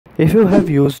If you have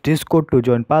used Discord to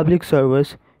join public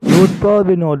servers, you would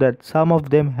probably know that some of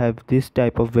them have this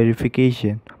type of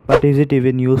verification. But is it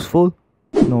even useful?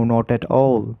 No, not at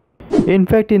all. In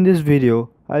fact, in this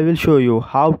video, I will show you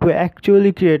how to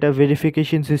actually create a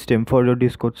verification system for your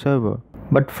Discord server.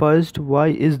 But first, why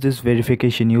is this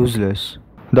verification useless?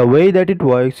 The way that it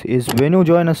works is when you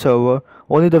join a server,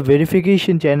 only the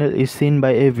verification channel is seen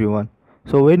by everyone.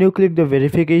 So when you click the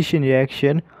verification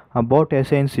reaction, a bot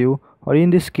assigns you, or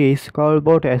in this case,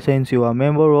 Callbot assigns you a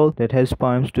member role that has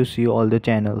perms to see all the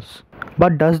channels.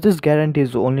 But does this guarantee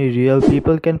only real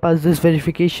people can pass this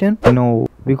verification? No,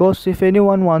 because if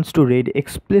anyone wants to raid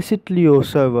explicitly your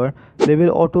server, they will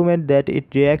automate that it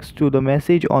reacts to the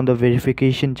message on the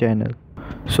verification channel.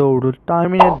 So to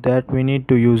terminate that, we need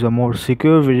to use a more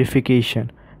secure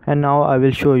verification, and now I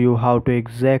will show you how to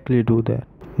exactly do that.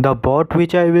 The bot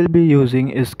which I will be using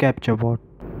is Captcha bot.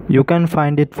 You can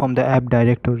find it from the app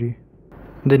directory.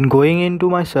 Then going into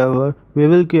my server, we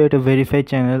will create a verified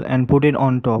channel and put it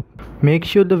on top. Make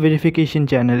sure the verification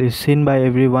channel is seen by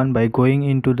everyone by going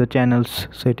into the channels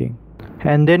setting.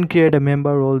 And then create a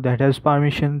member role that has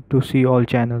permission to see all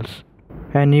channels.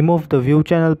 And remove the view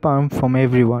channel perm from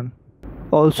everyone.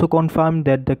 Also confirm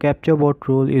that the Captcha bot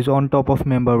role is on top of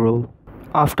member role.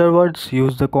 Afterwards,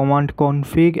 use the command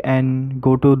config and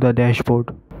go to the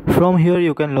dashboard. From here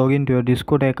you can log into your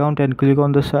Discord account and click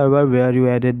on the server where you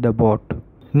added the bot.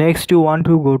 Next you want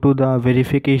to go to the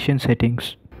verification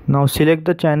settings. Now select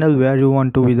the channel where you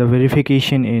want to be the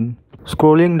verification in.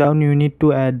 Scrolling down, you need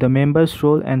to add the members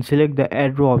role and select the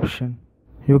add row option.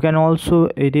 You can also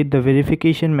edit the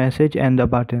verification message and the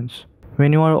buttons.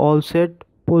 When you are all set,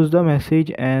 post the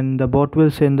message and the bot will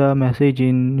send the message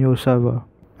in your server.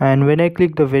 And when I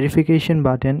click the verification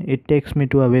button, it takes me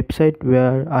to a website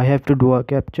where I have to do a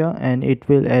captcha and it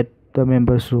will add the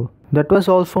members role. That was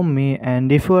all from me,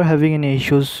 and if you are having any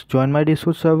issues, join my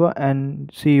Discord server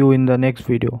and see you in the next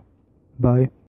video. Bye.